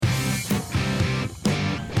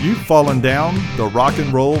You've fallen down the rock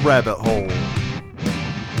and roll rabbit hole.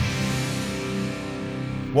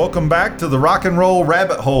 Welcome back to the rock and roll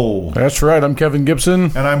rabbit hole. That's right. I'm Kevin Gibson.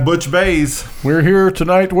 And I'm Butch Bays. We're here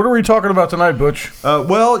tonight. What are we talking about tonight, Butch?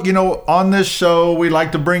 Well, you know, on this show, we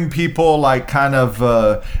like to bring people like kind of,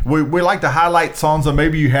 we like to highlight songs that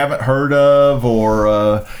maybe you haven't heard of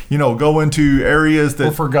or, go into areas that...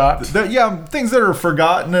 Or forgot. Things that are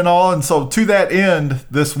forgotten and all. And so to that end,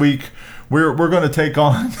 this week, we're going to take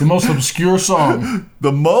on... The most obscure song.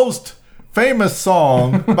 The most famous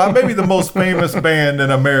song by maybe the most famous band in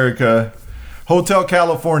America, Hotel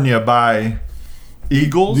California by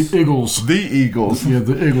Eagles. The Eagles. The Eagles. Yeah,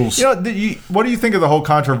 the Eagles. You know, what do you think of the whole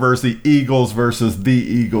controversy, Eagles versus the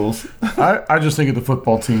Eagles? I just think of the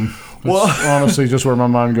football team. That's honestly just where my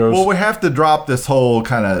mind goes. Well, we have to drop this whole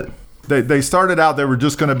kind of... They started out, they were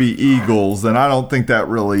just going to be Eagles, and I don't think that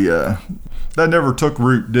really... that never took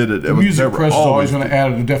root, did it? The music press is always going to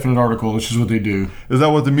add a definite article. This is what they do. Is that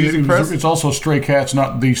what the music press? It's also Stray Cats,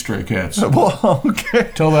 not the Stray Cats. Well,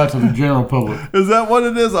 okay. Tell that to the general public. Is that what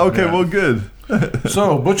it is? Okay, Yeah. well, good.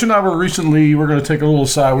 So, Butch and I we're going to take a little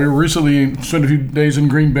aside. We were recently spent a few days in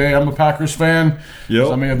Green Bay. I'm a Packers fan, Yep.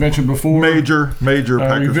 as I may have mentioned before. Major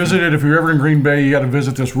Packers. We visited, if you're ever in Green Bay, you got to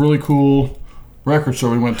visit this really cool record store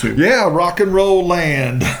we went to. Yeah, Rock and Roll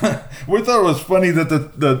Land. We thought it was funny that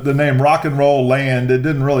the name Rock and Roll Land, it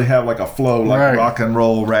didn't really have like a flow like Right. Rock and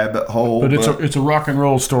Roll Rabbit Hole. But it's a rock and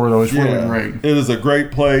roll store, though. It's really great. It is a great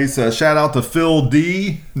place. Shout out to Phil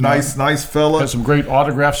D. Nice fella. Has some great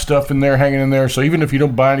autograph stuff in there, hanging in there. So even if you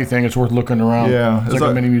don't buy anything, it's worth looking around. Yeah. It's like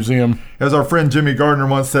a mini museum. As our friend Jimmy Gardner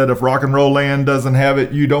once said, if Rock and Roll Land doesn't have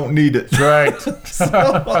it, you don't need it. That's right.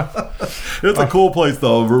 It's a cool place,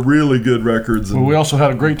 though. Really good records. Well, we also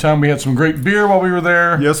had a great time. We had some great beer while we were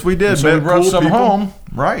there. Yes, we did. And so we brought some home.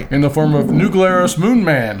 Right. In the form of New Glarus Moon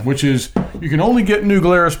Man, which is, you can only get New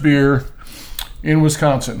Glarus beer in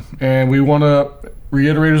Wisconsin. And we want to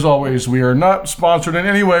reiterate, as always, we are not sponsored in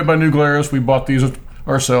any way by New Glarus. We bought these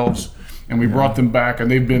ourselves, and we brought them back, and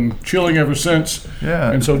they've been chilling ever since.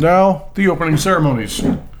 Yeah. And so now, the opening ceremonies.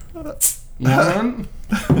 One.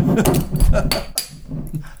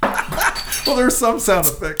 Well, there's some sound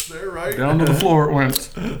effects there, right? Down to the floor it went.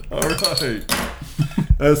 All right.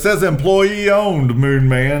 It says employee-owned Moon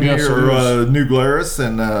Man Yes, here, New Glarus,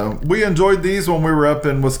 and we enjoyed these when we were up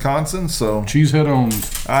in Wisconsin, so Cheesehead owned.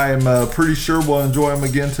 I'm pretty sure we'll enjoy them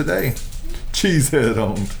again today. Cheesehead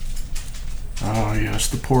owned. Oh, yes,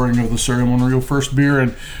 the pouring of the ceremonial first beer.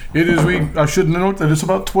 And it is, I should note that it's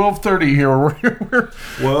about 12:30 here.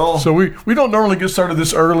 Well, so we don't normally get started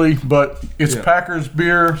this early, but it's Packers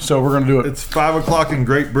beer, so we're going to do it. It's 5 o'clock in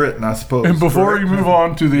Great Britain, I suppose. And before correct? we move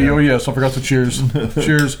on to the, oh yes, I forgot to cheers.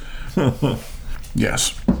 Cheers.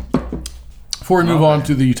 Yes. Before we move on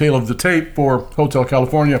to the tale of the tape for Hotel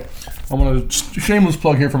California, I want to shameless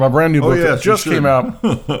plug here for my brand new book that just came out.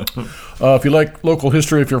 If you like local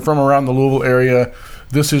history, if you're from around the Louisville area,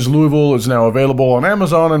 This Is Louisville is now available on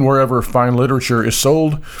Amazon and wherever fine literature is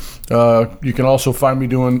sold. You can also find me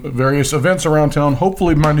doing various events around town.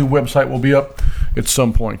 Hopefully my new website will be up at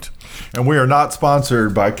some point. And we are not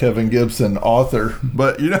sponsored by Kevin Gibson, author.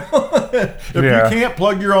 But, you know, if you can't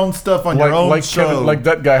plug your own stuff on your own show. Kevin, like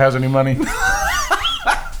that guy has any money.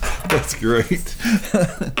 That's great.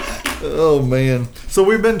 Oh, man. So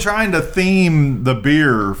we've been trying to theme the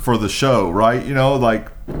beer for the show, right? You know, like...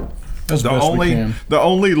 As best we can. The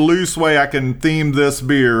only loose way I can theme this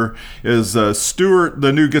beer is Stuart,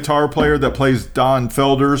 the new guitar player that plays Don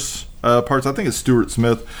Felder's parts. I think it's Stuart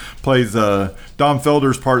Smith, plays Don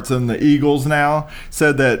Felder's parts in the Eagles now.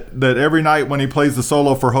 Said that every night when he plays the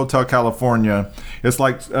solo for Hotel California, it's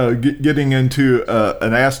like getting into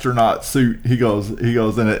an astronaut suit. He goes,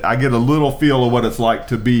 and I get a little feel of what it's like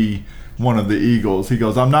to be one of the Eagles. He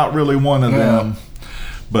goes, I'm not really one of them,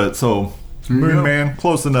 but so. Moon Man,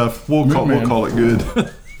 close enough. We'll call it good.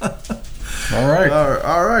 All right.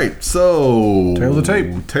 All right. So Tale of the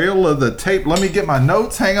tape. Tale of the tape. Let me get my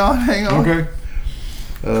notes. Hang on. Okay.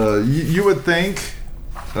 You would think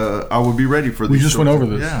I would be ready for this. We just went over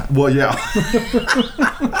this. Yeah. Well, yeah.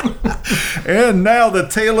 And now the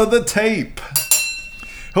tale of the tape.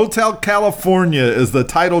 Hotel California is the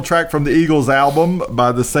title track from the Eagles album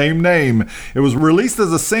by the same name. It was released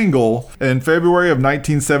as a single in February of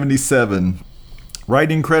 1977.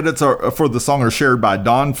 Writing credits for the song are shared by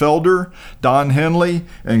Don Felder, Don Henley,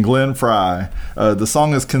 and Glenn Frey. The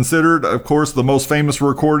song is considered, of course, the most famous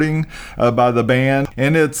recording by the band.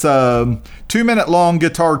 And its 2-minute-long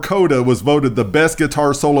guitar coda was voted the best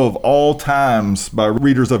guitar solo of all times by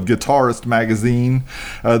readers of Guitarist magazine.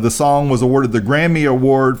 The song was awarded the Grammy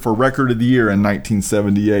Award for Record of the Year in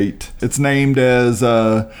 1978. It's named as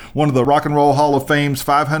one of the Rock and Roll Hall of Fame's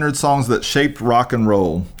 500 songs that shaped rock and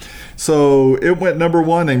roll. So it went number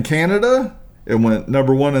 1 in Canada. It went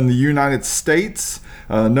number 1 in the United States.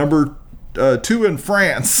 Number 2 in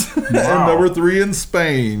France. Wow. And number 3 in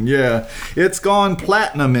Spain. Yeah. It's gone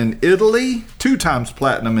platinum in Italy. 2 times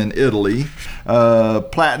platinum in Italy.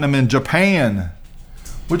 Platinum in Japan.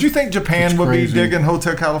 Would you think Japan would be digging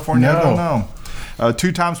Hotel California? No. I don't know.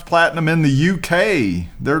 2 times platinum in the UK.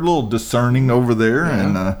 They're a little discerning over there.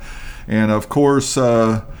 Yeah. And of course...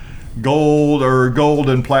 gold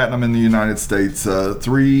and platinum in the United States,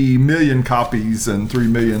 3 million copies and 3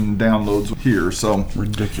 million downloads here. So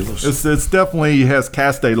ridiculous. It's definitely has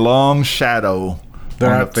cast a long shadow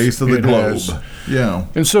on the face of the globe. Yeah.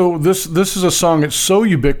 And so this is a song that's so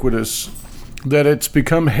ubiquitous that it's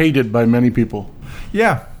become hated by many people.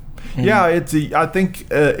 Yeah. Yeah, I think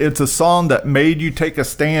it's a song that made you take a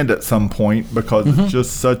stand at some point because it's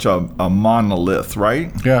just such a monolith, right?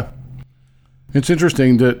 Yeah. It's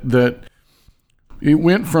interesting that it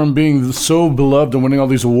went from being so beloved and winning all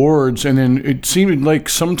these awards, and then it seemed like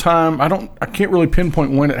sometime I can't really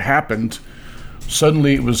pinpoint when it happened.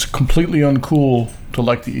 Suddenly, it was completely uncool to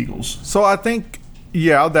like the Eagles. So I think,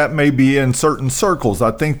 that may be in certain circles.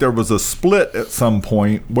 I think there was a split at some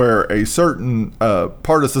point where a certain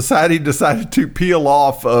part of society decided to peel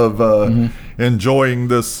off of enjoying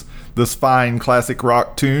this fine classic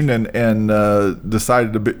rock tune and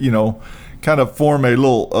decided to be, kind of form a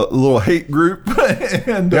little hate group,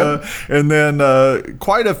 and then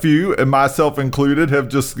quite a few, and myself included, have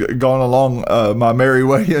just gone along my merry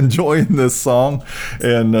way enjoying this song,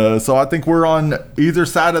 and so I think we're on either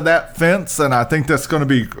side of that fence, and I think that's going to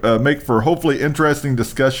be make for hopefully interesting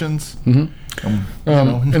discussions. And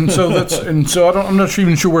so I'm not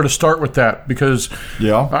even sure where to start with that because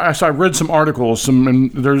I read some articles,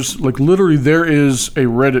 and there's there is a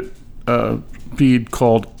Reddit feed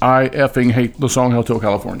called "I effing hate the song Hotel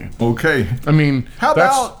California." Okay. I mean, how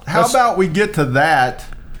about we get to that?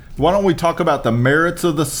 Why don't we talk about the merits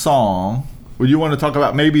of the song? Would you want to talk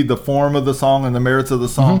about maybe the form of the song and the merits of the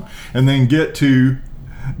song, and then get to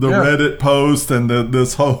the Reddit post and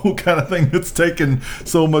this whole kind of thing that's taken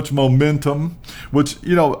so much momentum, which,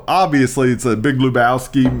 obviously it's a Big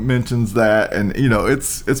Lebowski mentions that, and,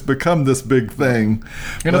 it's become this big thing.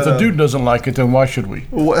 And if the dude doesn't like it, then why should we?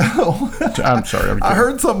 Well, I'm sorry. I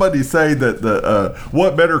heard somebody say that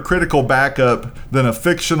what better critical backup than a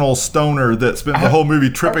fictional stoner that spent the whole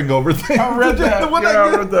movie tripping over things. I read that.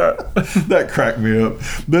 I read that. That cracked me up.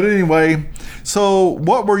 But anyway, so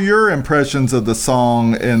what were your impressions of the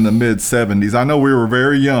song in the mid 70s? I know we were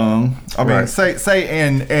very young. I mean, say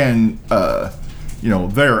and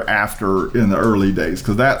thereafter in the early days,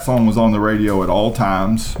 because that song was on the radio at all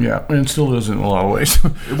times. Yeah, and it still is in a lot of ways.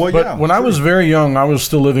 Well, but when I was very young, I was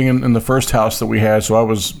still living in the first house that we had, so I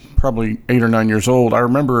was probably 8 or 9 years old. I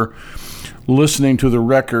remember listening to the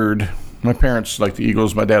record. My parents liked the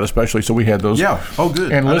Eagles, my dad especially, so we had those. Yeah. Oh,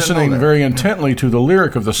 good. And listening very intently to the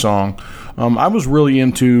lyric of the song. I was really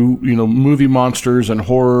into, movie monsters and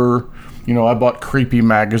horror. I bought Creepy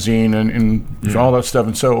magazine and all that stuff.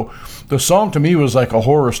 And so the song to me was like a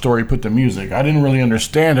horror story put to music. I didn't really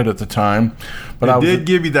understand it at the time. But it did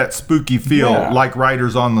give you that spooky feel, like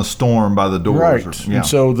Riders on the Storm by the Doors. Right. And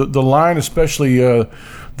so the line especially...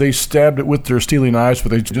 they stabbed it with their steely knives, but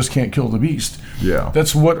they just can't kill the beast. Yeah,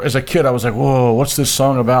 that's what. As a kid, I was like, "Whoa, what's this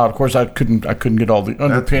song about?" Of course, I couldn't get all the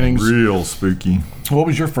underpinnings. That's real spooky. What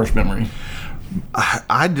was your first memory?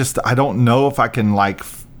 I don't know if I can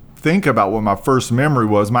think about what my first memory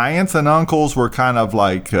was. My aunts and uncles were kind of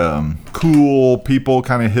like cool people,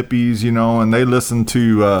 kind of hippies, and they listened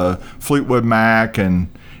to Fleetwood Mac and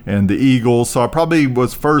the Eagles. So I probably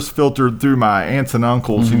was first filtered through my aunts and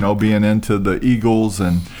uncles, being into the Eagles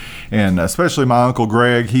and especially my Uncle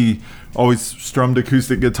Greg. He always strummed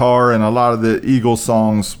acoustic guitar, and a lot of the Eagles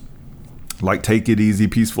songs like Take It Easy,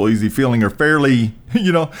 Peaceful, Easy Feeling are fairly,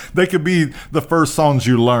 they could be the first songs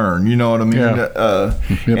you learn, you know what I mean?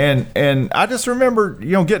 Yeah. And I just remember,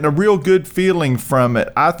 getting a real good feeling from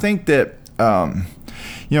it. I think that,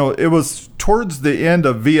 it was towards the end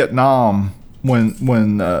of Vietnam when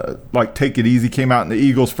Take It Easy came out and the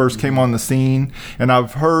Eagles first came on the scene. And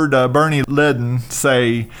I've heard Bernie Leadon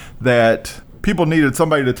say that people needed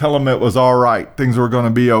somebody to tell them it was all right. Things were going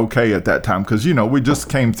to be okay at that time. Because, we just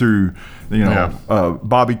came through,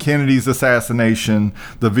 Bobby Kennedy's assassination,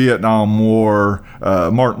 the Vietnam War,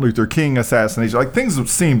 Martin Luther King assassination. Like,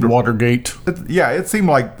 things seemed... Watergate. It seemed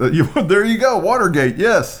like... there you go, Watergate,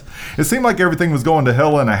 yes. It seemed like everything was going to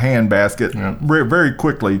hell in a handbasket very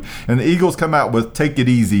quickly. And the Eagles come out with Take It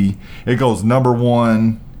Easy. It goes number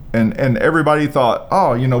one. And everybody thought,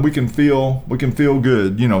 we can feel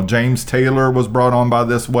good. James Taylor was brought on by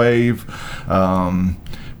this wave.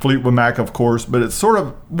 Fleetwood Mac, of course. But it's sort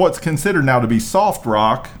of what's considered now to be soft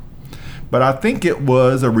rock. But I think it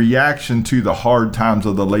was a reaction to the hard times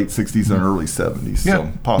of the late 60s and early 70s. Yeah,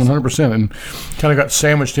 so possibly. 100%. And kind of got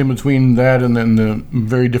sandwiched in between that and then the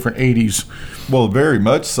very different 80s. Well, very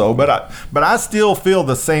much so. But I still feel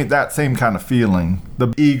that same kind of feeling.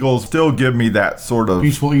 The Eagles still give me that sort of...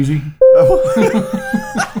 Peaceful, easy?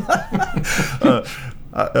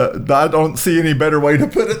 I don't see any better way to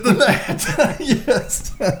put it than that.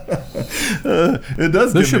 Yes. It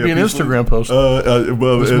does. This should be an Instagram post.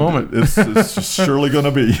 This moment. It's surely going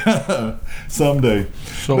to be someday.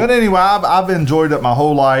 But anyway, I've enjoyed it my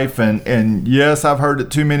whole life. And yes, I've heard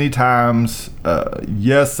it too many times.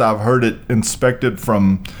 Yes, I've heard it inspected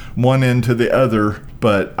from one end to the other.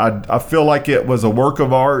 But I feel like it was a work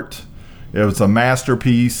of art. It was a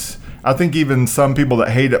masterpiece. I think even some people that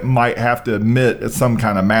hate it might have to admit it's some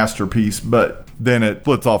kind of masterpiece, but then it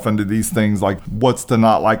splits off into these things like what's to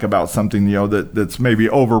not like about something, that's maybe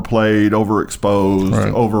overplayed,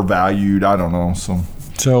 overexposed, overvalued. I don't know.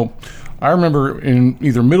 So I remember in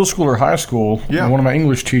either middle school or high school, one of my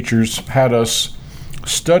English teachers had us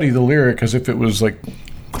study the lyric as if it was like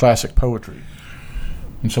classic poetry.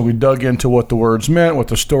 And so we dug into what the words meant, what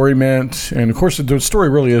the story meant. And, of course, the story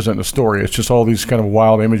really isn't a story. It's just all these kind of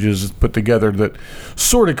wild images put together that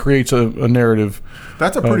sort of creates a narrative.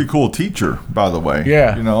 That's a pretty cool teacher, by the way.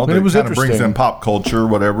 Yeah. That it was kind of brings in pop culture,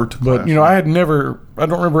 whatever, to class. But, I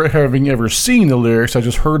don't remember having ever seen the lyrics. I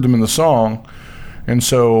just heard them in the song. And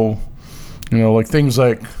so, like things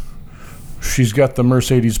like... She's got the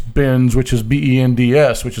Mercedes-Benz, which is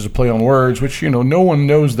Bends, which is a play on words, which, no one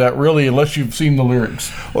knows that really unless you've seen the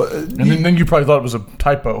lyrics. Well, and then you probably thought it was a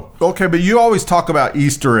typo. Okay, but you always talk about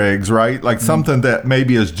Easter eggs, right? Like something that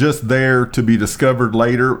maybe is just there to be discovered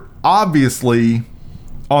later. Obviously,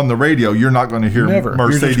 on the radio, you're not going to hear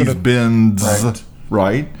Mercedes-Benz,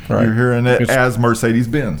 right? You're hearing it as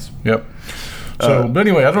Mercedes-Benz. Yep. So, but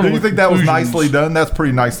anyway, I don't know. Do you think that was nicely done? That's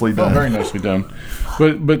pretty nicely done. Oh, very nicely done.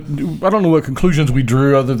 But I don't know what conclusions we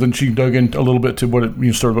drew other than she dug in a little bit to what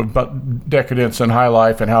it sort of about decadence and high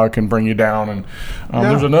life and how it can bring you down. And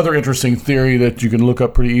there's another interesting theory that you can look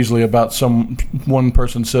up pretty easily about one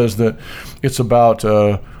person says that it's about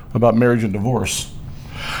marriage and divorce.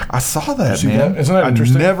 I saw that, man. Isn't that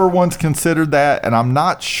interesting? I never once considered that, and I'm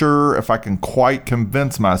not sure if I can quite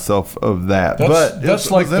convince myself of that.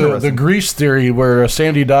 That's like the Grease theory where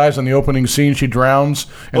Sandy dies in the opening scene, she drowns,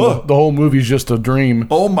 and the whole movie's just a dream.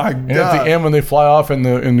 Oh my God! And at the end, when they fly off in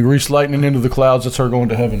the Grease lightning into the clouds, that's her going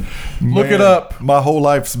to heaven. Man, look it up. My whole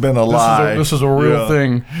life's been a lie. This is a real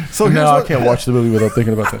thing. So now I can't watch the movie without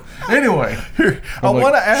thinking about that. Anyway, I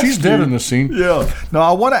want to ask you. She's dead in this scene. Yeah. Now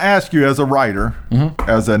I want to ask you, as a writer,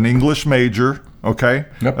 as an English major, okay?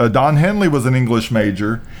 Yep. Don Henley was an English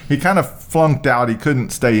major. He kind of flunked out. He couldn't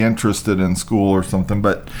stay interested in school or something.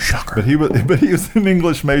 Shocker. But he was an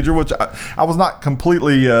English major, which I was not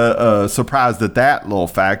completely surprised at that little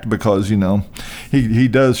fact because he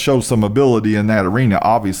does show some ability in that arena,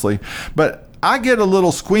 obviously. But I get a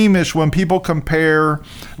little squeamish when people compare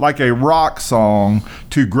like a rock song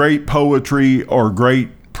to great poetry or great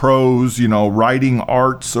prose, writing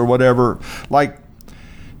arts or whatever. Like,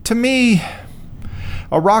 to me,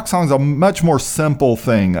 a rock song is a much more simple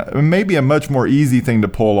thing, maybe a much more easy thing to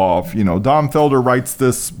pull off. Don Felder writes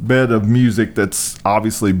this bit of music that's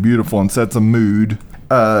obviously beautiful and sets a mood.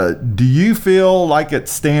 Do you feel like it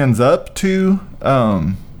stands up to,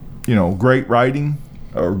 great writing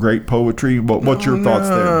or great poetry? What's your thoughts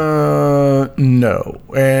there? No,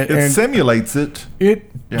 it simulates it.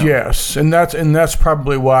 Yes, and that's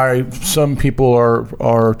probably why some people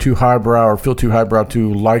are too highbrow or feel too highbrow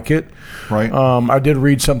to like it. Right. I did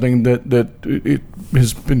read something that it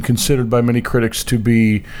has been considered by many critics to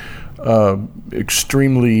be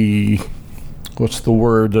extremely, what's the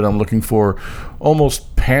word that I'm looking for?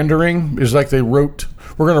 Almost pandering. It's like they wrote,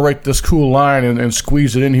 we're going to write this cool line and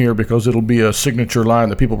squeeze it in here because it'll be a signature line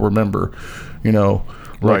that people remember,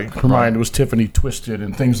 Like her mind was Tiffany twisted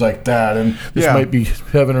and things like that, and this might be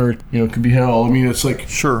heaven or could be hell. I mean, it's like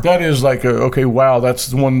sure that is like okay, wow,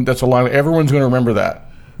 that's a line everyone's going to remember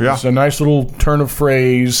that. Yeah. It's a nice little turn of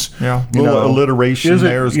phrase. Yeah, You little know, alliteration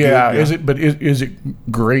there is yeah, good. is it? But is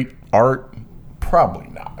it great art? Probably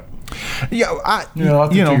not. Yeah, I think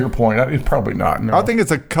to your point, it's probably not. No. I think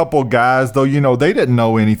it's a couple guys, though. They didn't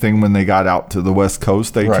know anything when they got out to the West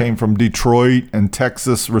Coast. They came from Detroit and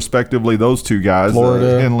Texas, respectively. Those two guys,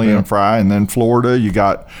 Florida, Henley and Fry, and then Florida. You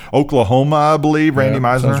got Oklahoma, I believe, Randy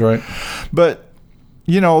Meisner. That's right. But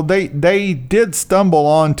they did stumble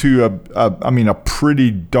onto a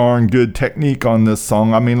pretty darn good technique on this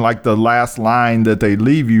song. I mean, like the last line that they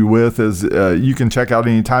leave you with is, you can check out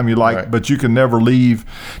anytime you like, but you can never leave.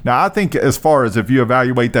 Now, I think as far as if you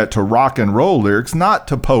evaluate that to rock and roll lyrics, not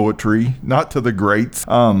to poetry, not to the greats,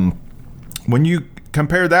 when you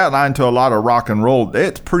compare that line to a lot of rock and roll,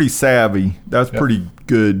 it's pretty savvy. That's pretty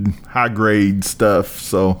good, high grade stuff.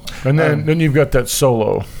 So, and then you've got that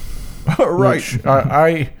solo. Right.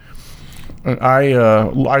 I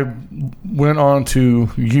went on to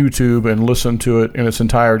YouTube and listened to it in its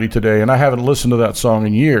entirety today, and I haven't listened to that song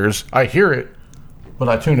in years. I hear it, but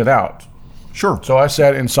I tune it out. Sure. So I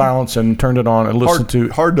sat in silence and turned it on and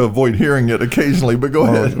listened hard to avoid hearing it occasionally, but go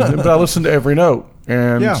ahead. But I listened to every note,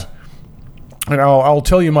 and I'll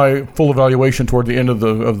tell you my full evaluation toward the end of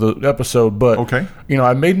the episode. But okay,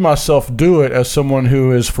 I made myself do it as someone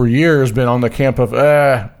who has for years been on the camp of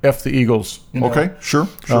F the Eagles. Okay, sure.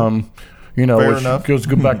 Fair which enough. Goes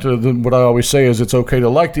back to what I always say is it's okay to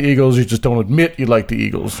like the Eagles, you just don't admit you like the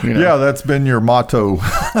Eagles. Yeah, that's been your motto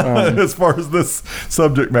as far as this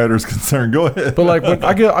subject matter is concerned. Go ahead. But like when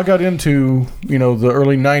I got into the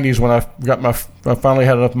early '90s when I finally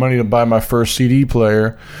had enough money to buy my first CD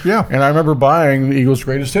player. Yeah, and I remember buying the Eagles'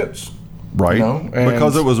 greatest hits. Right,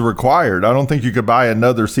 because it was required. I don't think you could buy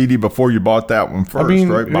another CD before you bought that one first. I mean,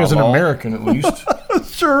 right? as an American, at least.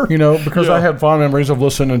 Sure. Because I had fond memories of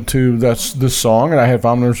listening to this song, and I had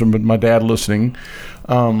fond memories of my dad listening.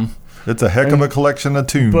 It's a heck of a collection of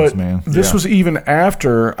tunes, man. This was even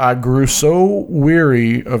after I grew so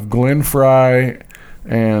weary of Glenn Frey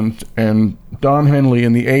and Don Henley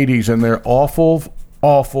in the '80s and their awful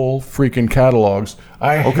freaking catalogs.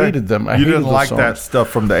 I hated them. You didn't like that stuff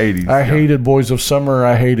from the '80s. I hated Boys of Summer.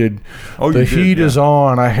 I hated The Heat Is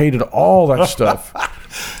On. I hated all that stuff.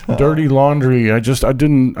 Dirty Laundry. I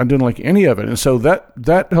didn't like any of it, and so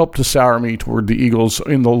that helped to sour me toward the Eagles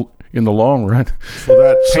in the long run. So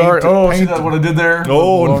that see that what I did there?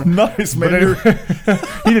 Oh, nice, man. Anyway,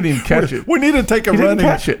 he didn't even catch it. We need to take a running. Didn't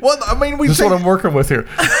catch it. Well, I mean, this is what I'm working with here.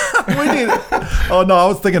 We need. Oh no, I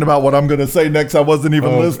was thinking about what I'm going to say next. I wasn't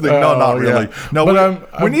even listening. No, not really. Yeah. No,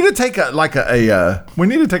 but we need to take we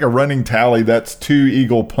need to take a running tally. That's 2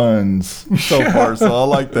 Eagle puns so far. So I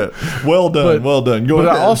like that. Well done. Well done. Go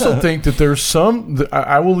ahead. I also think that there's some.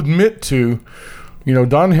 I will admit to,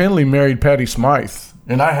 Don Henley married Patty Smythe.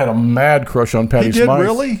 And I had a mad crush on Patty Smythe. He did,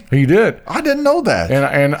 really? He did. I didn't know that.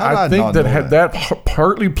 And I think that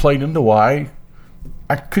partly played into why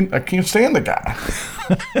I can't stand the guy.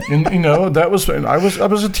 And that was I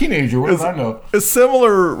was a teenager. What did I know? It's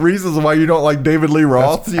similar reasons why you don't like David Lee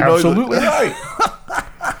Roth. That's absolutely right.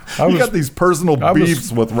 You got these personal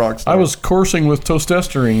beefs with rock stars. I was coursing with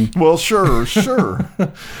testosterone. Well, sure.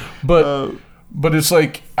 But it's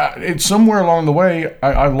like it's somewhere along the way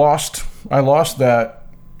I lost that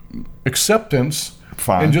acceptance.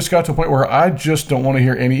 Fine. And just got to a point where I just don't want to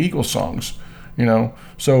hear any Eagles songs.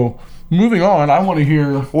 So moving on, I want to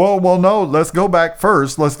hear. Well, no. Let's go back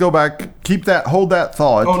first. Let's go back. Hold that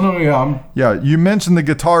thought. Oh no, yeah. Yeah, you mentioned the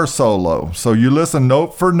guitar solo, so you listen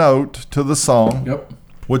note for note to the song. Yep.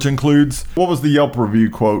 Which includes, what was the Yelp review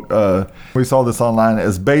quote? We saw this online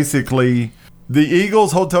as basically, the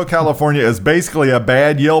Eagles Hotel California is basically a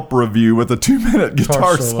bad Yelp review with a 2-minute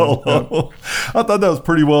guitar solo. Yep. I thought that was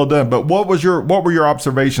pretty well done. But what were your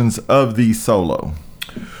observations of the solo?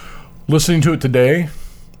 Listening to it today.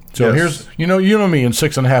 So here's, you know me in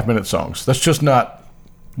 6.5-minute songs. That's just not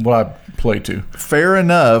what I play to. Fair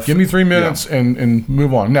enough. Give me 3 minutes and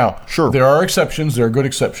move on. Now, there are exceptions. There are good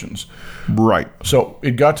exceptions. Right. So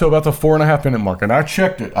it got to about the 4.5-minute mark, and I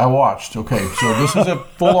checked it. I watched. Okay, so this is a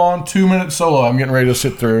full-on 2-minute solo I'm getting ready to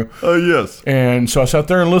sit through. Yes. And so I sat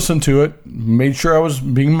there and listened to it, made sure I was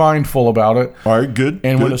being mindful about it. All right, good.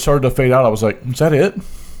 And when it started to fade out, I was like, is that it?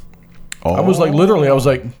 Oh. I was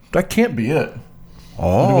like, that can't be it.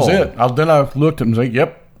 Oh. And it was it. Then I looked and was like,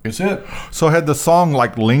 yep, it's it. So had the song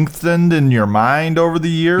lengthened in your mind over the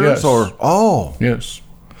years? Yes. Yes.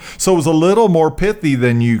 So it was a little more pithy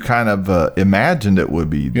than you kind of imagined it would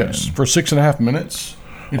be. Then. Yes. For 6.5 minutes,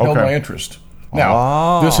 it held my interest.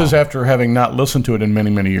 Now, this is after having not listened to it in many,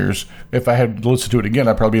 many years. If I had listened to it again,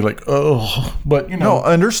 I'd probably be like, oh. But, No,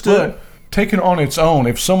 understood. taken on its own.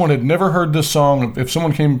 If someone had never heard this song, if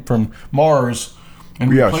someone came from Mars and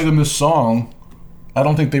we played them this song, I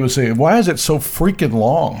don't think they would say, "Why is it so freaking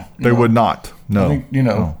long?" They would not. No, I think,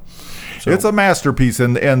 no. So. It's a masterpiece,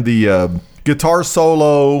 and the guitar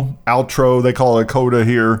solo outro, they call it a coda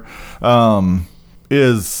here,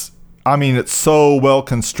 is, I mean, it's so well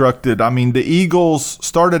constructed. I mean, the Eagles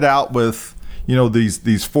started out with,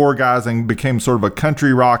 these four guys and became sort of a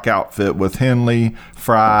country rock outfit with Henley,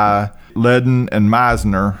 Fry, Ledden, and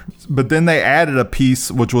Meisner. But then they added a piece,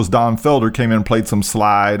 which was Don Felder came in and played some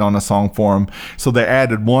slide on a song for him. So they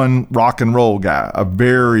added one rock and roll guy,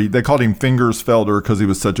 they called him Fingers Felder because he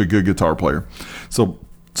was such a good guitar player. So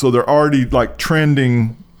they're already like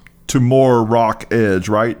trending to more rock edge,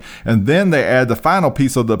 right? And then they add the final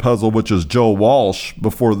piece of the puzzle, which is Joe Walsh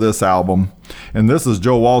before this album. And this is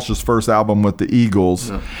Joe Walsh's first album with the Eagles.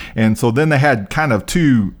 Yeah. And so then they had kind of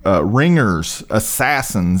two ringers,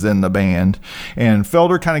 assassins in the band. And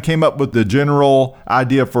Felder kind of came up with the general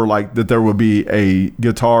idea for like that there would be a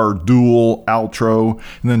guitar dual outro.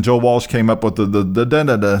 And then Joe Walsh came up with the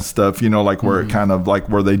da-da-da stuff, like where it kind of like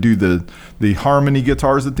where they do the harmony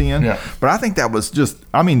guitars at the end. Yeah. But I think that was just,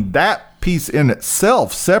 I mean, that piece in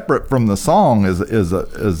itself, separate from the song, is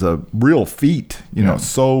a real feat,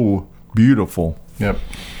 so beautiful. Yep.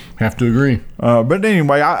 Have to agree. But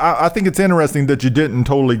anyway, I think it's interesting that you didn't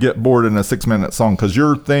totally get bored in a 6-minute song, because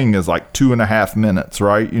your thing is like 2.5 minutes,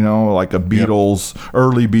 right? Like a Beatles,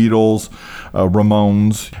 early Beatles,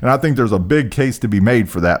 Ramones. And I think there's a big case to be made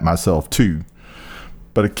for that myself too.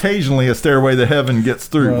 But occasionally a Stairway to Heaven gets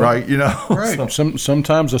through, right? Right. So.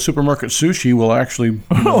 Sometimes a supermarket sushi will actually do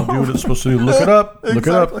what it's supposed to do. Look it up. Look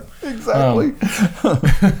it up. Exactly.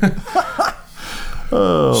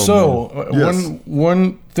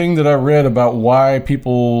 One thing that I read about why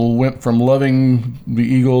people went from loving the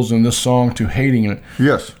Eagles and this song to hating it.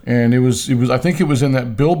 Yes. And it was I think it was in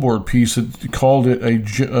that Billboard piece that called it a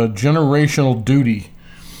generational duty.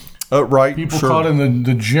 Right. People called it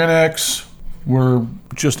the Gen X were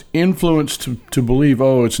just influenced to believe,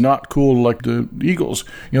 it's not cool to like the Eagles.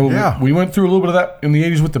 We went through a little bit of that in the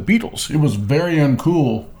 80s with the Beatles. It was very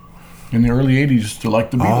uncool in the early 80s to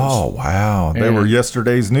like the Beatles. Oh, wow. They were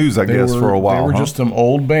yesterday's news, I guess, for a while. They were just some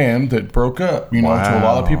old band that broke up, to a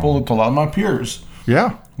lot of people, to a lot of my peers.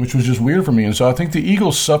 Yeah. Which was just weird for me. And so I think the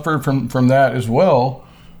Eagles suffered from that as well,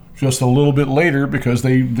 just a little bit later, because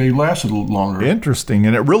they lasted a little longer. Interesting.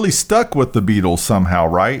 And it really stuck with the Beatles somehow,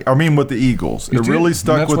 right? I mean, with the Eagles. It really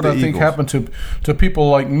stuck with the Eagles. That's what I think happened to people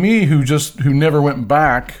like me who never went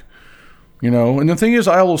back, And the thing is,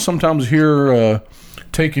 I will sometimes hear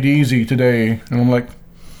Take It Easy today, and I'm like,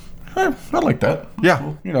 I like that.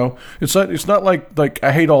 Yeah. It's not like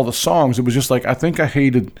I hate all the songs. It was just like I think I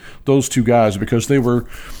hated those two guys because they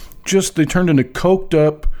turned into coked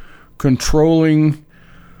up, controlling,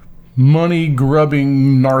 money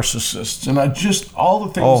grubbing narcissists, and all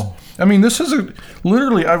the things. I mean, this is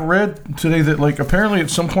literally. I read today that apparently at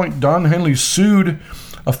some point Don Henley sued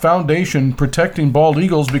a foundation protecting bald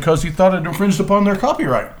eagles because he thought it infringed upon their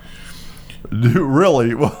copyright.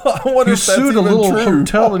 Really? Well, I wonder if that's sued a little true.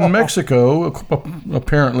 hotel in Mexico,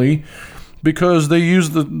 apparently, because they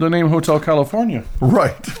used the name Hotel California.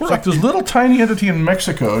 Right. It's like this little tiny entity in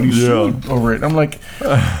Mexico, and he sued over it. I'm like,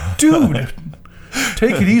 dude,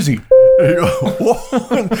 take it easy.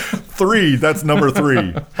 3. That's number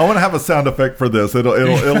 3. I want to have a sound effect for this.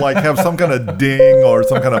 It'll like have some kind of ding or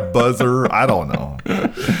some kind of buzzer. I don't know.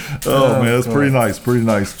 Man, it's pretty nice. Pretty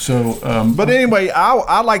nice. So, but anyway,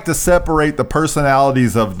 I like to separate the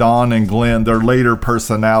personalities of Don and Glenn, their later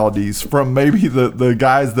personalities, from maybe the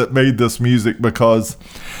guys that made this music, because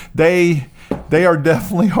they are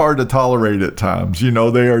definitely hard to tolerate at times.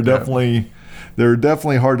 They are definitely. They're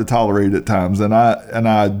definitely hard to tolerate at times, and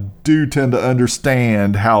I do tend to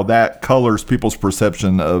understand how that colors people's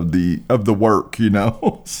perception of the work,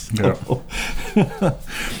 So, yeah.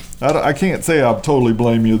 I can't say I totally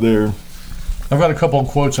blame you there. I've got a couple of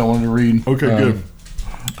quotes I wanted to read. Okay, good.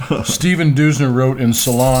 Stephen Dusner wrote in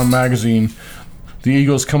Salon magazine, "The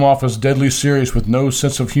Eagles come off as deadly serious with no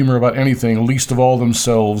sense of humor about anything, least of all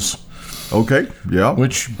themselves." Okay, yeah.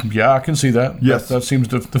 Which, I can see that. Yes. That seems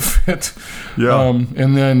to fit. Yeah.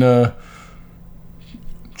 And then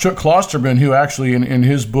Chuck Klosterman, who actually in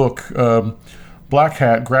his book, Black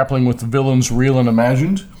Hat, Grappling with the Villains Real and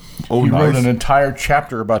Imagined, he wrote an entire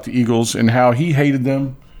chapter about the Eagles and how he hated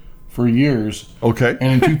them for years. Okay.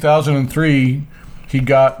 And in 2003, he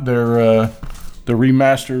got their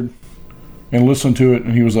remastered and listened to it,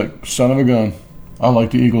 and he was like, son of a gun, I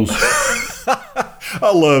like the Eagles.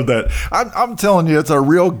 I love that. I'm telling you, it's a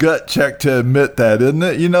real gut check to admit that, isn't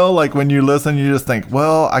it? You know, like when you listen, you just think,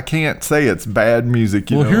 well, I can't say it's bad music.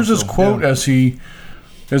 Well, here's his quote as he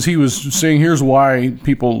was saying, here's why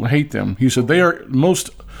people hate them. He said, they are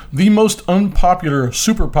the most unpopular,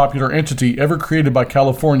 super popular entity ever created by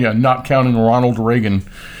California, not counting Ronald Reagan.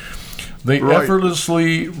 They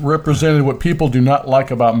effortlessly represented what people do not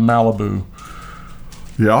like about Malibu.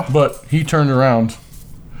 Yeah. But he turned around.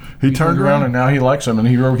 He turned around and now he likes them. And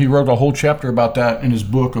he wrote a whole chapter about that in his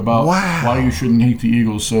book about why you shouldn't hate the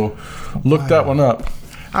Eagles. So look that one up.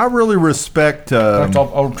 I really respect...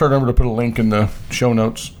 I'll turn over to put a link in the show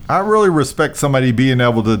notes. I really respect somebody being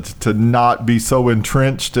able to not be so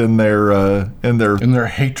entrenched in their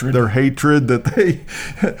hatred. Their hatred that they...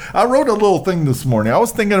 I wrote a little thing this morning. I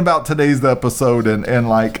was thinking about today's episode and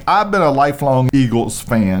like, I've been a lifelong Eagles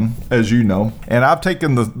fan, as you know, and I've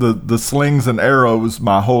taken the slings and arrows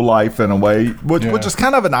my whole life in a way, which is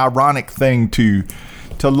kind of an ironic thing to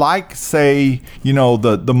like, say, you know,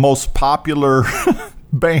 the most popular...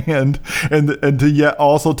 band and to yet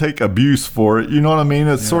also take abuse for it. You know what I mean?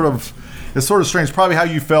 It's sort of strange. Probably how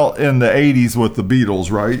you felt in the 80s with the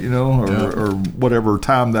Beatles, right? You know, or whatever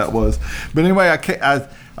time that was. But anyway,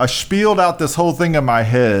 I spieled out this whole thing in my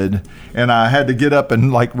head, and I had to get up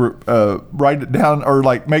and like write it down or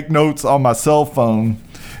like make notes on my cell phone.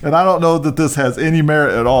 And I don't know that this has any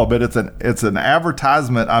merit at all, but it's an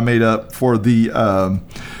advertisement I made up for the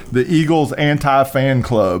Eagles anti-fan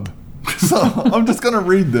club. So I'm just going to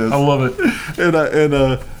read this. I love it.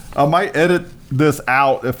 And I might edit this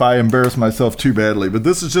out if I embarrass myself too badly. But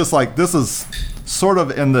this is sort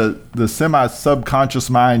of in the semi-subconscious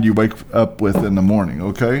mind you wake up with in the morning,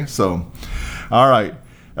 okay? So, all right.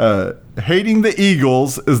 Hating the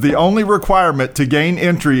Eagles is the only requirement to gain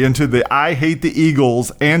entry into the I Hate the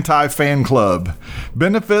Eagles anti-fan club.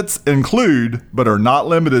 Benefits include, but are not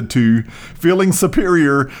limited to, feeling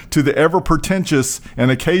superior to the ever-pretentious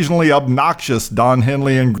and occasionally obnoxious Don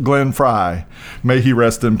Henley and Glenn Frey. May he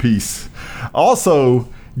rest in peace. Also,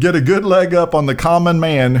 get a good leg up on the common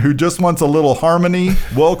man who just wants a little harmony,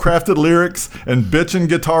 well-crafted lyrics, and bitchin'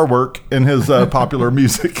 guitar work in his popular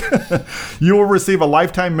music. You will receive a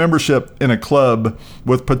lifetime membership in a club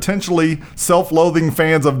with potentially self-loathing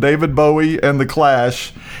fans of David Bowie and The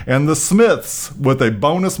Clash, and The Smiths with a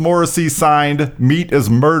bonus Morrissey signed "Meat is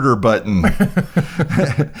Murder" button.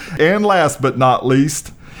 And last but not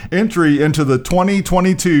least, entry into the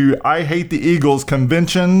 2022 I Hate the Eagles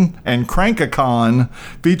convention and Crank-a-con,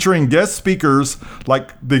 featuring guest speakers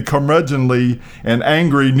like the curmudgeonly and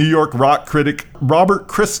angry New York rock critic Robert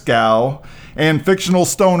Christgau and fictional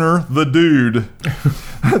stoner The Dude.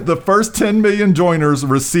 The first 10 million joiners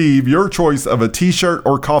receive your choice of a t-shirt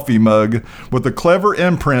or coffee mug with the clever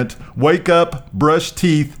imprint, "Wake up, brush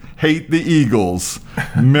teeth, hate the Eagles."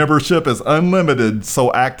 Membership is unlimited,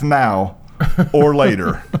 so act now or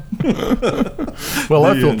later. Well,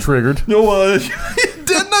 I feel triggered. No, didn't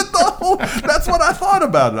it though? That's what I thought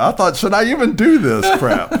about it. I thought, should I even do this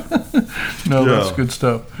crap? No, that's good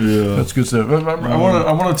stuff. Yeah, that's good stuff.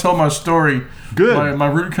 I want to tell my story. Good. My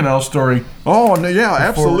root canal story. Oh no, yeah,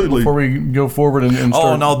 absolutely. Before we go forward and start.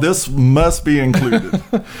 Oh no, this must be included.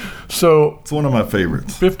 So it's one of my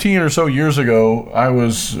favorites. 15 or so years ago, I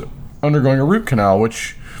was undergoing a root canal,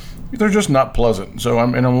 which they're just not pleasant. So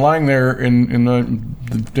I'm lying there in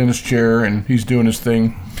the dentist chair, and he's doing his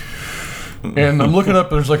thing. And I'm looking up.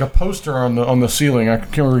 There's like a poster on the ceiling. I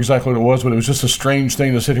can't remember exactly what it was, but it was just a strange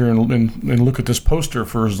thing to sit here and look at this poster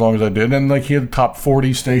for as long as I did. And like he had Top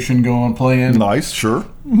 40 station going playing. Nice, sure.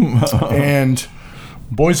 And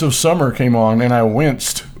Boys of Summer came on, and I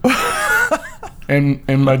winced.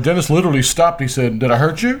 And my dentist literally stopped. He said, "Did I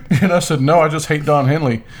hurt you?" And I said, "No, I just hate Don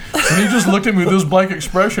Henley." And he just looked at me with this blank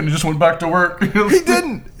expression and just went back to work. He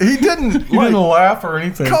didn't. He didn't laugh or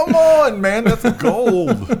anything. Come on, man. That's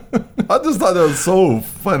gold. I just thought that was so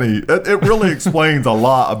funny. It really explains a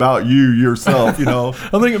lot about you yourself, you know.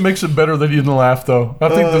 I think it makes it better that he didn't laugh, though. I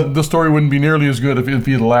think the story wouldn't be nearly as good if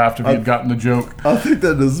he had laughed, if he had gotten the joke. I think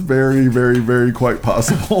that is very, very, very quite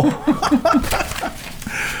possible.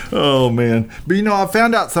 Oh, man. But, you know, I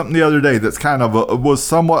found out something the other day that's kind of was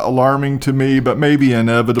somewhat alarming to me, but maybe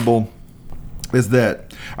inevitable, is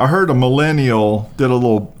that I heard a millennial did a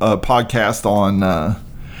little podcast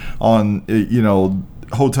on you know,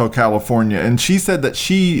 Hotel California, and she said that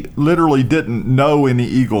she literally didn't know any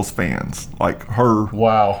Eagles fans, like her.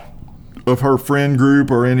 Wow. Of her friend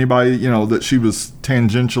group or anybody, you know, that she was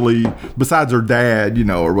tangentially, besides her dad, you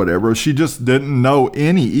know, or whatever, she just didn't know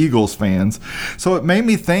any Eagles fans. So it made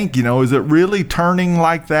me think, you know, is it really turning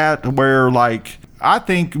like that where, like, I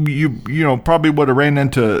think you know, probably would have ran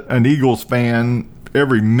into an Eagles fan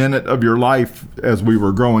every minute of your life as we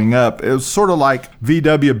were growing up. It was sort of like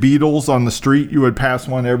VW Beetles on the street. You would pass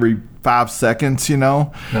one every 5 seconds, you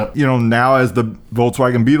know. Yep. You know, now as the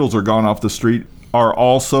Volkswagen Beetles are gone off the street, are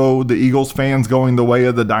also the Eagles fans going the way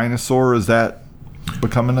of the dinosaur? Is that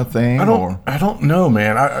becoming a thing? I don't know,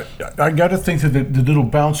 man. I got to think that it'll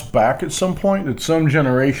bounce back at some point. That some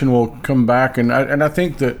generation will come back, and I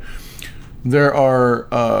think that there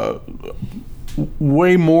are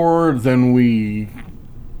way more than we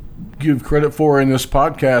give credit for in this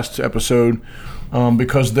podcast episode,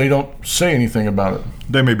 because they don't say anything about it.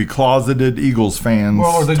 They may be closeted Eagles fans.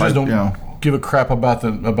 Well, or they just don't give a crap about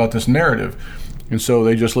this narrative. And so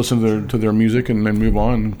they just listen to their music and then move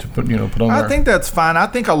on to put on. I think that's fine. I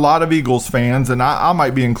think a lot of Eagles fans, and I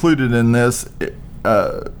might be included in this,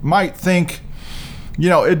 might think,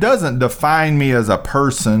 it doesn't define me as a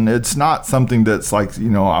person. It's not something that's like,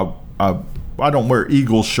 I don't wear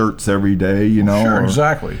Eagles shirts every day, Sure,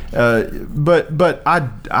 exactly. But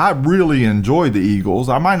I really enjoy the Eagles.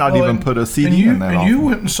 I might not even put a CD in that. And you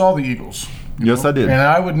went and saw the Eagles. Yes, I did. And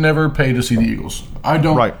I would never pay to see the Eagles. I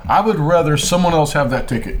don't. Right. I would rather someone else have that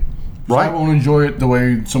ticket. Right. I won't enjoy it the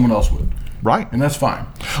way someone else would. Right. And that's fine.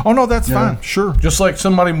 Oh, no, that's fine. Sure. Just like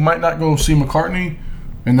somebody might not go see McCartney,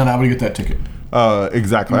 and then I would get that ticket.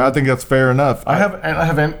 Exactly. I think that's fair enough. I have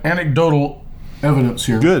an anecdotal evidence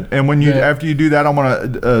here. Good. And when after you do that, I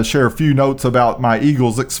want to share a few notes about my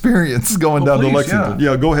Eagles experience going down to Lexington.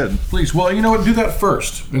 Yeah, go ahead. Please. Well, you know what? Do that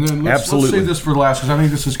first, and then let's save this for last, because I think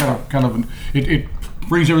this is kind of it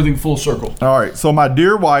brings everything full circle. All right. So my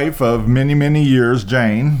dear wife of many, many years,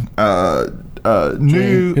 Jane,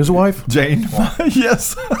 knew his wife. Jane.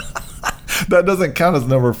 Yes. That doesn't count as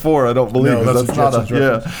number 4. I don't believe. No, that's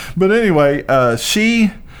not But anyway,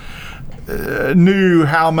 she knew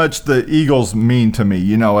how much the Eagles mean to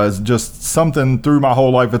me, as just something through my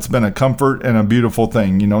whole life. It's been a comfort and a beautiful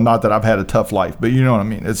thing, not that I've had a tough life, but you know what I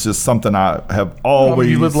mean. It's just something I have always.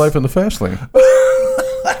 You live life in the fast lane.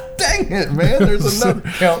 Dang it, man. There's another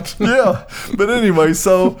count. Yeah. But anyway,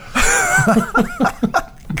 so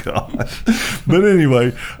God. But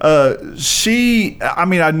anyway,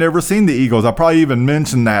 I'd never seen the Eagles. I probably even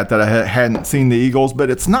mentioned that I hadn't seen the Eagles,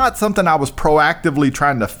 but it's not something I was proactively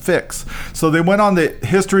trying to fix. So they went on the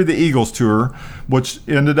History of the Eagles tour, which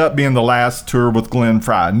ended up being the last tour with Glenn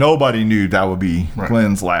Frey. Nobody knew that would be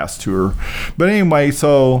Glenn's last tour. But anyway,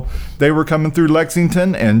 so they were coming through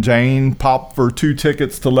Lexington, and Jane popped for 2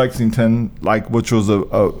 tickets to Lexington, which was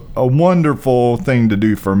a wonderful thing to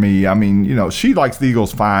do for me. I mean, she likes the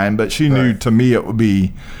Eagles fine, but she knew to me it would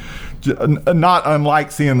be not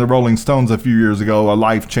unlike seeing the Rolling Stones a few years ago, a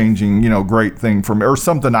life-changing, great thing for me, or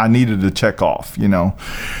something I needed to check off,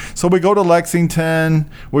 So we go to Lexington.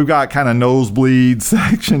 We've got kind of nosebleed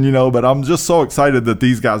section, but I'm just so excited that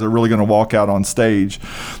these guys are really going to walk out on stage.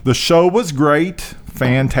 The show was great.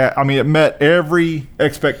 Fantastic. I mean, it met every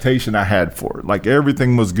expectation I had for it. Like,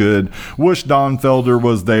 everything was good. Wish Don Felder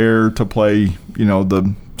was there to play,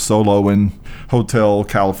 the solo in Hotel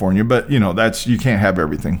California, but that's, you can't have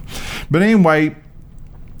everything. But anyway,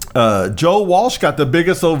 Joe Walsh got the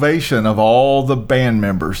biggest ovation of all the band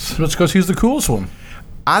members. That's because he's the coolest one.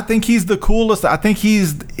 I think he's the coolest. I think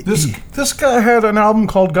this guy had an album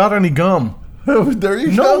called Got Any Gum. There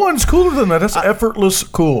you go. No one's cooler than that. That's effortless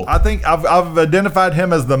cool. I think I've identified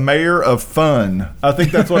him as the mayor of fun. I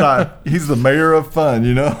think that's what he's the mayor of fun,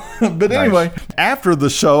 But anyway, after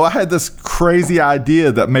the show, I had this crazy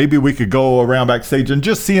idea that maybe we could go around backstage and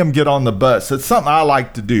just see him get on the bus. It's something I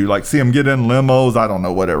like to do, like see him get in limos. I don't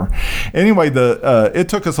know, whatever. Anyway, it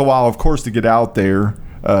took us a while, of course, to get out there.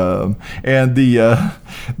 And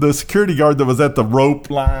the security guard that was at the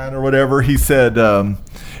rope line or whatever, he said,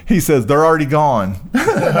 they're already gone.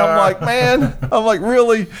 And I'm like, man,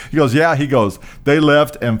 really? He goes, yeah. He goes, they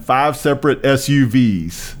left in 5 separate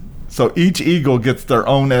SUVs. So each Eagle gets their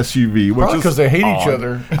own SUV, which is because they hate each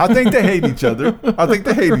other. I think they hate each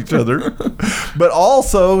other. But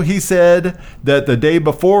also, he said that the day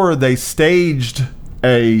before they staged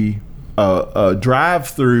a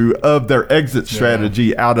drive-through of their exit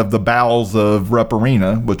strategy out of the bowels of Rupp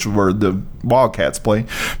Arena, which were the Wildcats play.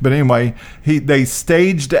 But anyway, they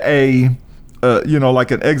staged a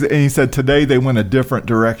like an exit, and he said today they went a different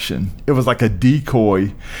direction. It was like a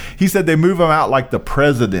decoy. He said they move them out like the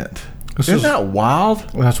president. Isn't that wild?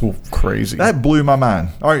 That's crazy. That blew my mind.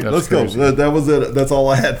 All right, let's go. That was it. That's all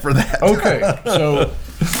I had for that. Okay, so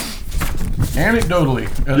anecdotally,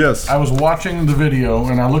 yes, I was watching the video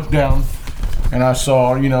and I looked down and I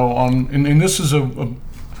saw, and this is a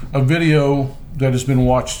video that has been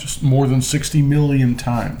watched more than 60 million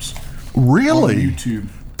times. Really? On YouTube.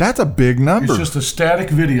 That's a big number. It's just a static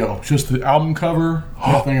video, just the album cover,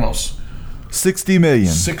 nothing else. 60 million.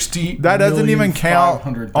 60. That doesn't even count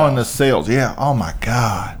 500,000. on the sales. Yeah. Oh my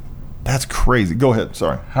God, that's crazy. Go ahead.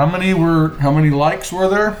 Sorry. How many likes were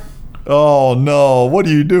there? Oh no, what are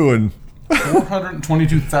you doing?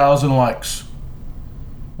 422,000 likes.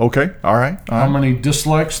 Okay. All right. How many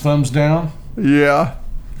dislikes? Thumbs down. Yeah.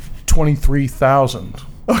 23,000.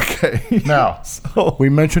 Okay. Now, So- we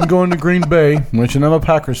mentioned going to Green Bay. Mentioned I'm a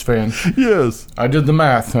Packers fan. Yes. I did the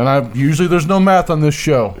math, and usually there's no math on this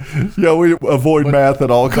show. Yeah, we avoid math at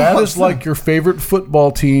all costs. That is like your favorite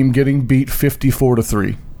football team getting beat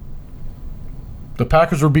 54-3. The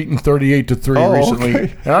Packers were beaten 38-3 Oh, recently,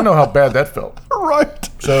 okay. and I know how bad that felt. right.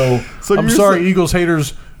 So I'm you're sorry, saying- Eagles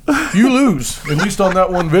haters. You lose, at least on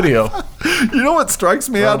that one video. You know what strikes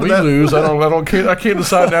me out of We that? lose. I can't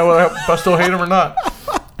decide now if I still hate them or not.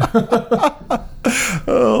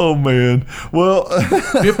 Oh man. Well,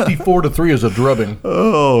 54-3 is a drubbing.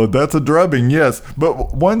 oh, that's a drubbing. Yes,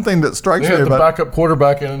 but one thing that strikes They me had the about backup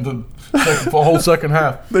quarterback in the whole second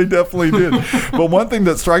half. they definitely did. But one thing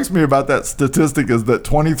that strikes me about that statistic is that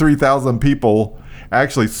 23,000 people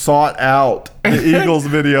actually sought out the Eagles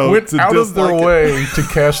video Went to out of their dislike it. way to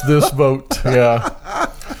cast this vote. Yeah.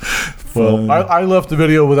 Well, I left the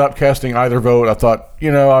video without casting either vote. I thought, they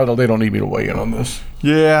don't need me to weigh in on this.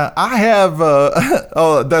 Yeah, I have.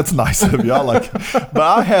 Oh, that's nice of you. I like it. But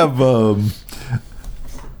I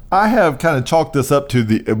have kind of chalked this up to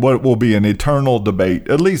what will be an eternal debate,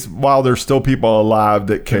 at least while there's still people alive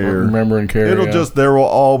that care. Remember and care. There will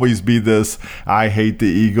always be this I hate the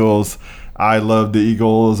Eagles, I love the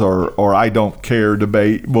Eagles, or I don't care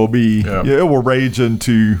debate will be, Yeah. it will rage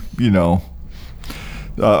into,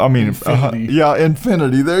 Infinity.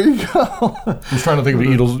 Infinity. There you go. I was trying to think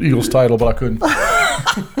of the Eagles title, but I couldn't.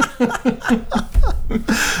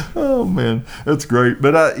 Oh man, that's great.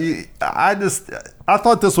 But I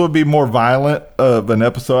thought this would be more violent of an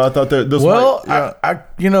episode. I thought that this. Well, might, I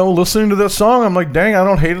listening to that song, I'm like, dang, I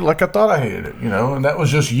don't hate it like I thought I hated it. And that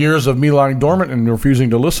was just years of me lying dormant and refusing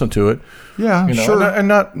to listen to it. yeah, sure. and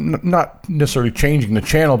not necessarily changing the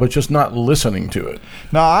channel, but just not listening to it.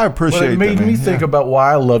 No, I But appreciate. it made that, me man. think Yeah. about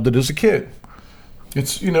why I loved it as a kid.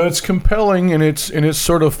 It's it's compelling and it's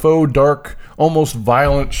sort of faux dark, almost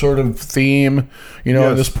violent sort of theme. Yes.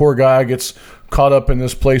 And this poor guy gets caught up in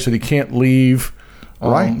this place that he can't leave.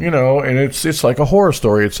 Right. And it's like a horror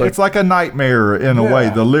story. It's like a nightmare in a way.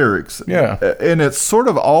 The lyrics. Yeah. And it's sort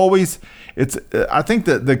of always. It's. I think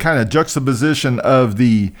that the kind of juxtaposition of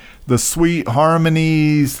the sweet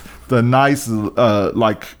harmonies, the nice oh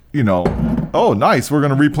nice, we're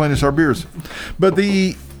going to replenish our beers, but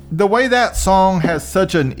the way that song has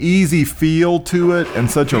such an easy feel to it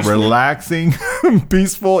and such a relaxing,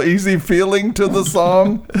 peaceful, easy feeling to the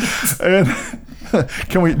song. And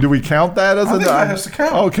do we count that as I think that has to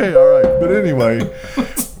count. Okay, all right. But anyway,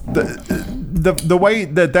 the way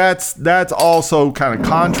that's also kind of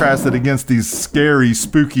contrasted against these scary,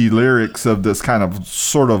 spooky lyrics of this kind of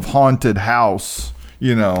sort of haunted house,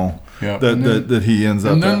 Yeah. that he ends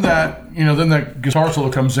up and then at. then that guitar solo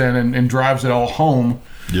comes in and drives it all home.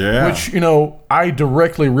 Yeah. Which, I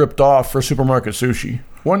directly ripped off for Supermarket Sushi.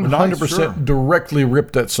 100% sure. directly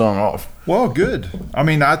ripped that song off. Well, good. I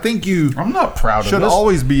mean, I think you I'm not proud should of this.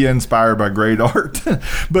 always be inspired by great art.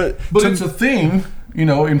 but It's a thing,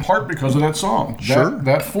 in part because of that song. Sure.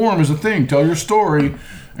 That form is a thing. Tell your story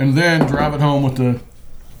and then drive it home with the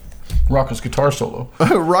raucous guitar solo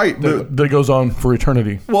right. But, that goes on for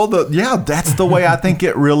eternity. well, that's the way I think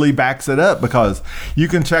it really backs it up, because you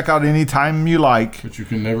can check out any time you like. But you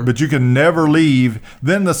can never. But you can never leave.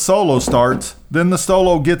 Then the solo starts. Then the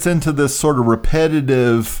solo gets into this sort of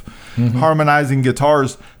repetitive, harmonizing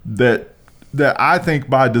guitars that I think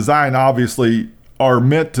by design obviously are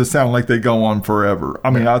meant to sound like they go on forever. I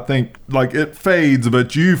mean, I think like it fades,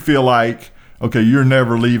 but you feel like, okay, you're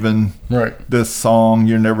never leaving Right. this song.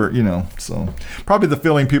 You're never, so probably the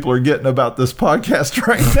feeling people are getting about this podcast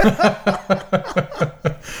right now.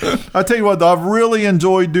 I tell you what, though, I've really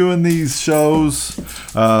enjoyed doing these shows.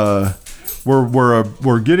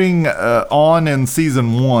 We're getting on in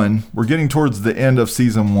season 1. We're getting towards the end of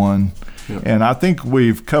season 1. Yep. And I think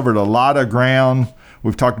we've covered a lot of ground.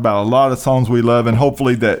 We've talked about a lot of songs we love, and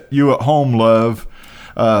hopefully that you at home love.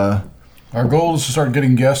 Our goal is to start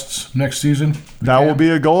getting guests next season. That will be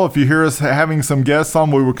a goal. If you hear us having some guests on,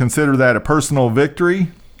 we will consider that a personal victory.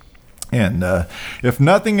 And if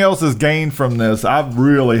nothing else is gained from this, I've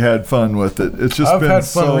really had fun with it. It's just I've been had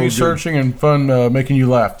fun so researching and fun making you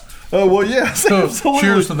laugh. good. Oh, well, yes. So, absolutely.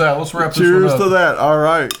 cheers to that. Let's wrap this one Cheers up. to that. All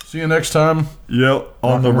right. See you next time. Yep.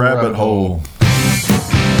 On the Rock and rabbit hole. hole.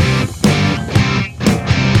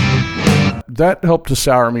 that helped to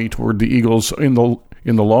sour me toward the Eagles in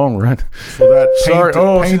the long run. So that Sorry. See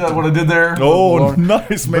painted- that what I did there? Oh,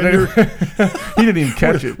 nice, But man. anyway, he didn't even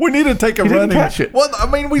catch it. We need to take a He didn't running. catch it. Well, I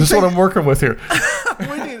mean, we This is think, what I'm working with here.